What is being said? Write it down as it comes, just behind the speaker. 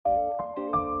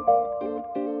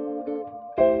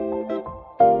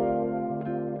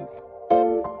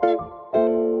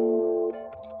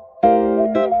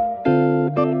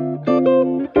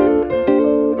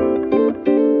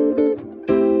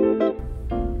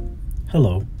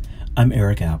Hello, I'm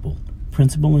Eric Apple,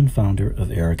 Principal and Founder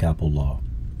of Eric Apple Law.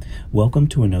 Welcome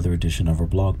to another edition of our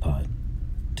Blogpod.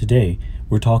 Today,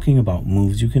 we're talking about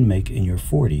moves you can make in your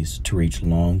 40s to reach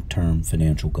long-term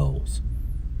financial goals.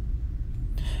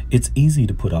 It's easy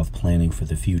to put off planning for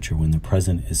the future when the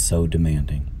present is so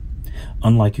demanding.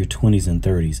 Unlike your 20s and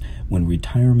 30s, when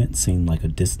retirement seemed like a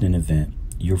distant event,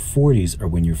 your 40s are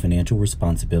when your financial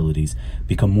responsibilities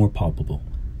become more palpable,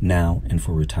 now and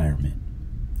for retirement.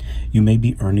 You may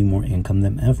be earning more income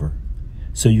than ever,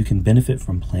 so you can benefit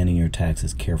from planning your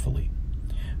taxes carefully.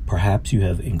 Perhaps you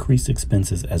have increased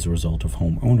expenses as a result of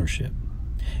home ownership.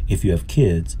 If you have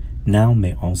kids, now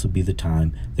may also be the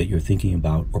time that you're thinking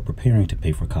about or preparing to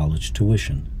pay for college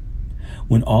tuition.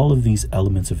 When all of these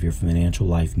elements of your financial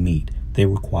life meet, they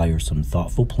require some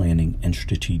thoughtful planning and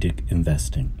strategic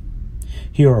investing.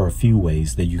 Here are a few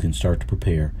ways that you can start to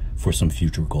prepare for some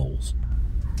future goals.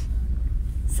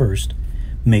 First,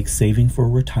 make saving for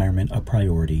retirement a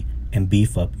priority and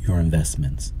beef up your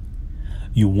investments.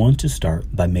 You want to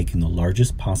start by making the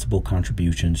largest possible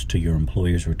contributions to your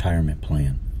employer's retirement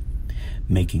plan,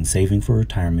 making saving for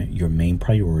retirement your main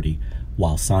priority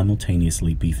while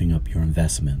simultaneously beefing up your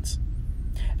investments.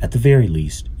 At the very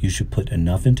least, you should put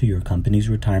enough into your company's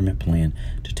retirement plan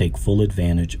to take full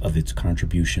advantage of its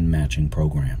contribution matching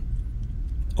program.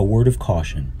 A word of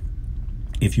caution: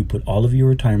 if you put all of your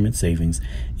retirement savings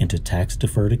into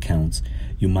tax-deferred accounts,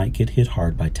 you might get hit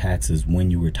hard by taxes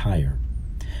when you retire.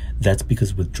 That's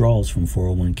because withdrawals from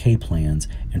 401k plans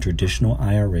and traditional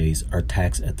IRAs are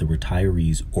taxed at the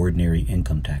retiree's ordinary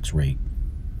income tax rate.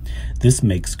 This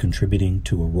makes contributing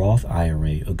to a Roth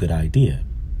IRA a good idea.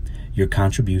 Your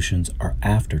contributions are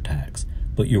after tax,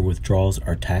 but your withdrawals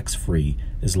are tax-free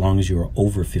as long as you are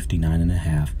over 59 and a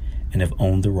half and have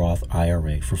owned the Roth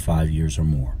IRA for 5 years or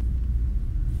more.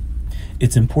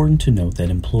 It's important to note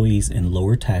that employees in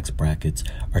lower tax brackets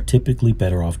are typically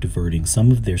better off diverting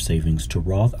some of their savings to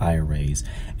Roth IRAs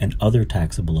and other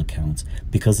taxable accounts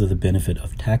because of the benefit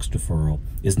of tax deferral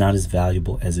is not as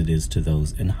valuable as it is to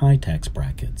those in high tax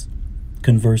brackets.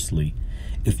 Conversely,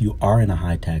 if you are in a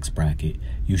high tax bracket,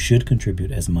 you should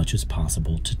contribute as much as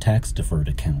possible to tax-deferred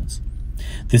accounts.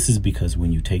 This is because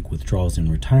when you take withdrawals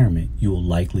in retirement, you will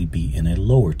likely be in a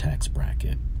lower tax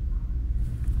bracket.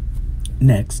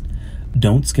 Next,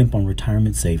 don't skimp on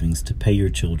retirement savings to pay your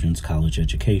children's college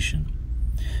education.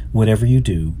 Whatever you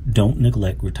do, don't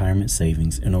neglect retirement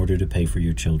savings in order to pay for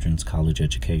your children's college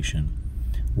education.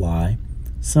 Why?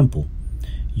 Simple.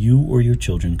 You or your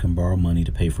children can borrow money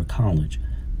to pay for college,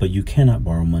 but you cannot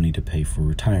borrow money to pay for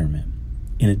retirement.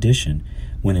 In addition,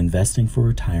 when investing for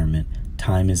retirement,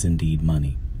 time is indeed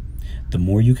money. The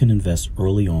more you can invest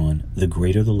early on, the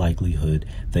greater the likelihood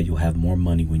that you'll have more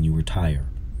money when you retire.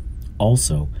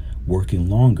 Also, working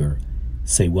longer,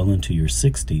 say well into your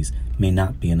 60s, may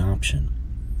not be an option.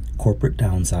 Corporate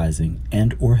downsizing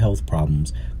and or health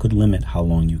problems could limit how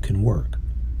long you can work.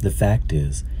 The fact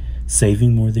is,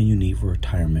 saving more than you need for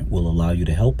retirement will allow you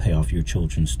to help pay off your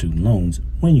children's student loans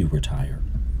when you retire.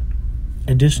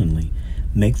 Additionally,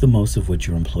 make the most of what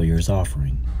your employer is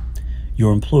offering.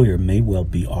 Your employer may well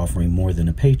be offering more than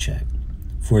a paycheck.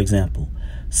 For example,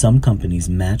 some companies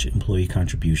match employee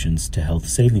contributions to health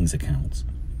savings accounts.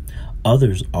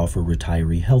 Others offer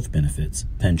retiree health benefits,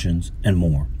 pensions, and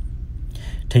more.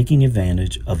 Taking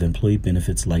advantage of employee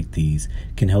benefits like these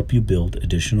can help you build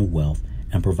additional wealth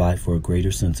and provide for a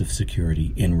greater sense of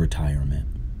security in retirement.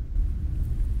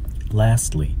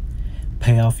 Lastly,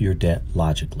 pay off your debt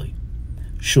logically.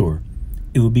 Sure,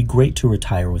 it would be great to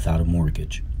retire without a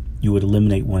mortgage. You would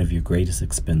eliminate one of your greatest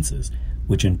expenses,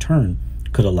 which in turn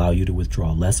could allow you to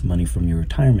withdraw less money from your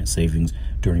retirement savings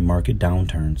during market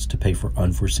downturns to pay for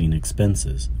unforeseen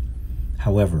expenses.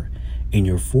 However, in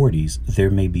your 40s, there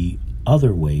may be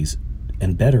other ways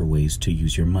and better ways to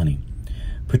use your money,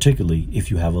 particularly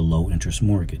if you have a low-interest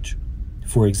mortgage.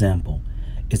 For example,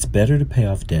 it's better to pay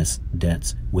off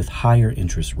debts with higher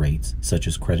interest rates, such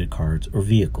as credit cards or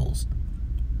vehicles.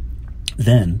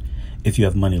 Then, if you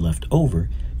have money left over,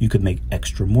 you could make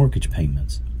extra mortgage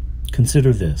payments.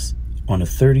 Consider this. On a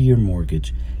 30-year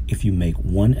mortgage, if you make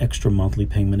one extra monthly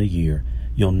payment a year,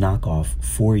 you'll knock off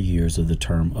 4 years of the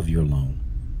term of your loan.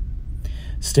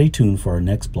 Stay tuned for our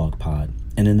next blog pod,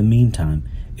 and in the meantime,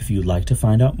 if you'd like to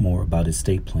find out more about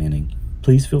estate planning,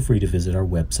 please feel free to visit our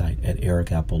website at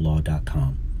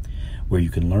ericapplellaw.com, where you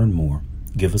can learn more,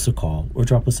 give us a call, or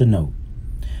drop us a note.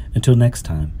 Until next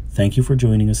time, thank you for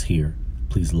joining us here.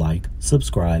 Please like,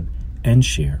 subscribe, and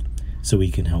share so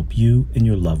we can help you and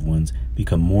your loved ones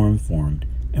become more informed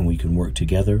and we can work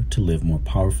together to live more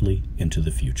powerfully into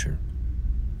the future.